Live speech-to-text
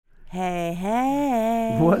Hey,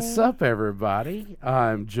 hey. What's up, everybody?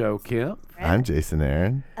 I'm Joe Kemp. I'm Jason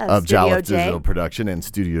Aaron Of of Studio Jolliff J. Digital Production and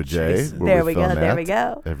Studio J. Jason. where There we go, film there at we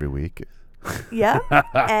go. Every week. Yep.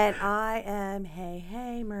 And I am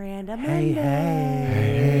Hey, Miranda Monday.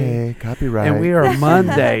 Hey, copyright. And we are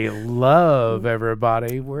Monday Love,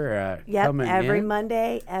 everybody. We're Yep, coming every in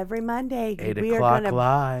Monday. 8 we o'clock are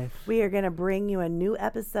live We are gonna bring you a new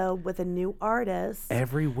episode with a new artist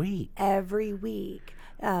every week. every week.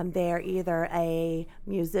 They're either a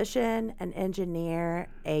musician, an engineer,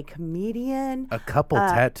 a comedian. A couple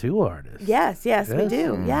tattoo artists. Yes, we Yes.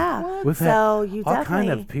 do. Yeah. We've So had you all definitely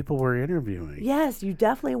kind of people we're interviewing. Yes, you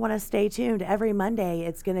definitely want to stay tuned. Every Monday,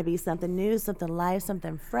 it's going to be something new, something live,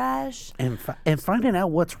 something fresh. And finding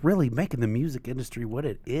out what's really making the music industry what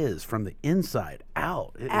it is from the inside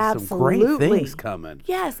out. It's some great Absolutely. things coming.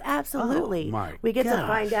 Yes, absolutely. Oh, my we get to gosh.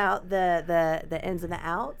 find out the ins and the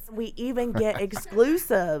outs. We even get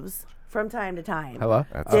exclusives from time to time. Hello?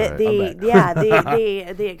 That's The, all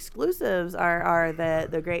right. the exclusives are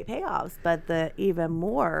the great payoffs, but the even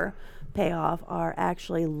more payoff are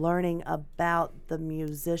actually learning about the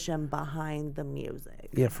musician behind the music.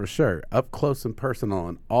 Yeah, for sure. Up close and personal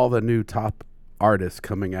and all the new top artists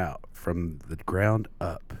coming out from the ground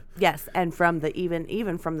up. Yes, and from the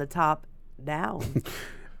even from the top down.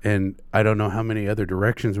 And I don't know how many other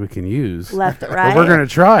directions we can use. Left, But right. we're going to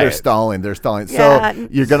try They're it. stalling. They're stalling. Yeah, So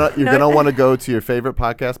you're gonna want to go to your favorite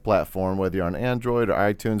podcast platform, whether you're on Android or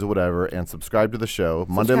iTunes or whatever, and subscribe to the show,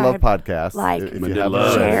 Monday Love Subscribe, Podcast. like, if Monday you haven't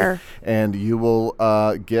Love. already. Share. And you will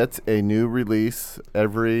get a new release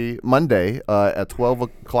every Monday at 12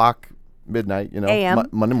 o'clock midnight. AM.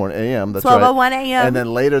 Monday morning AM. That's right. 12:01 a.m. And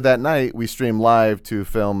then later that night, we stream live to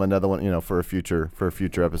film another one, for a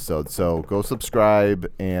future episode. So go subscribe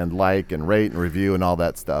and like and rate and review and all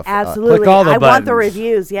that stuff. Absolutely. Click all the I want the buttons.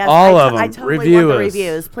 reviews. Yes. All I of I them. totally Review want the us.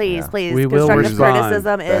 reviews. Please, Yeah. please. We will Constructive respond.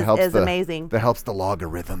 criticism That helps is the- amazing. That helps the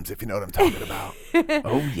logarithms, if you know what I'm talking about.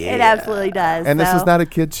 Oh, yeah. It absolutely does. And this so is not a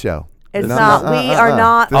kid's show. It's No, not. no, We are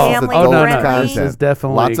not This is family adult no, no. friendly. This is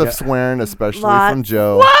definitely Lots of got- swearing, especially Lots. from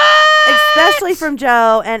Joe. Especially from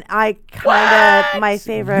Joe, and I kind of my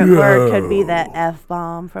favorite word could be the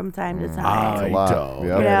F-bomb from time to time. It's a I lot. don't.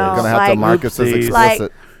 Yep. You know, We're gonna have to like- mark us as Oopsies.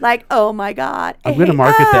 explicit. Like, oh my God. I'm going to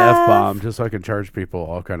market the AF. F-bomb just so I can charge people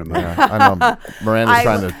all kind of money. Yeah, I know. Miranda's I-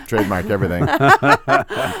 trying to trademark everything.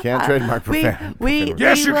 You can't trademark We profanity. we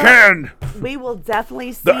Yes, we you will- can. We will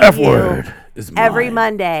definitely see The F you word is every mine.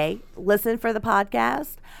 Monday. Listen for the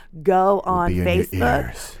podcast. Go on be in your Facebook.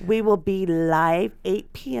 ears. We will be live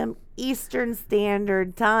 8 p.m. Eastern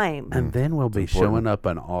Standard Time. And then we'll be important. showing up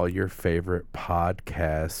on all your favorite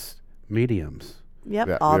podcast mediums. Yep,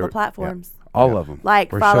 Yeah, all we the were- yeah. platforms. All of them.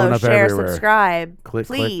 Like, We're follow, showing up share, everywhere. subscribe. Click,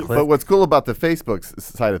 click, please. click. But what's cool about the Facebook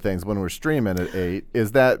side of things when we're streaming at 8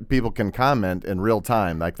 is that people can comment in real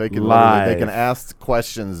time. Like they can they can Live. ask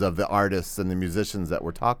questions of the artists and the musicians that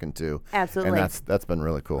we're talking to. Absolutely. And that's been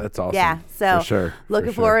really cool. That's awesome. Yeah, so for sure. looking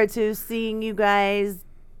for sure. forward to seeing you guys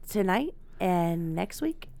tonight and next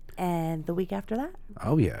week and the week after that.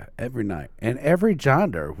 Oh yeah, every night and every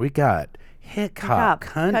genre we got hip Hip-hop, hop,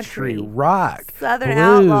 country, country, rock, Southern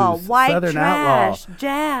blues, Outlaw, white Southern trash, Outlaw,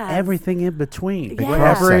 jazz. everything in between. Yeah.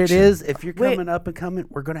 Whatever it Section. is, if you're Wait. coming up and coming,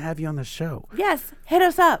 we're gonna have you on the show. Yes, hit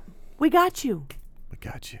us up. We got you. We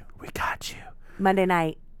got you. We got you. Monday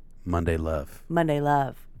night, Monday Love. Monday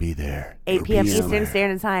Love. Be there. 8 p.m. be Eastern somewhere.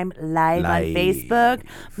 Standard Time, live on Live. Facebook.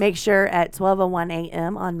 Make sure at 12:01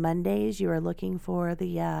 a.m. on Mondays you are looking for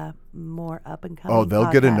the more up and coming. Oh,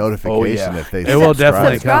 they'll get a podcast. notification if they It will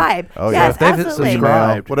definitely subscribe. come. Oh, yes, yeah. If they've absolutely.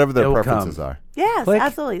 subscribed, Whatever their it'll preferences come. are. Yes, Click.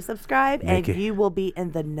 absolutely. Subscribe Make and it. you will be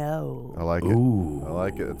in the know. I like Ooh, it. I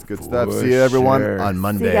like it. It's good stuff. for See you everyone sure. on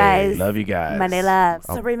Monday. See you guys. Love you guys. Monday love.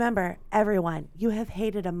 So remember, everyone, you have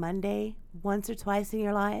hated a Monday once or twice in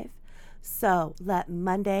your life. So let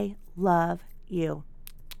Monday love you.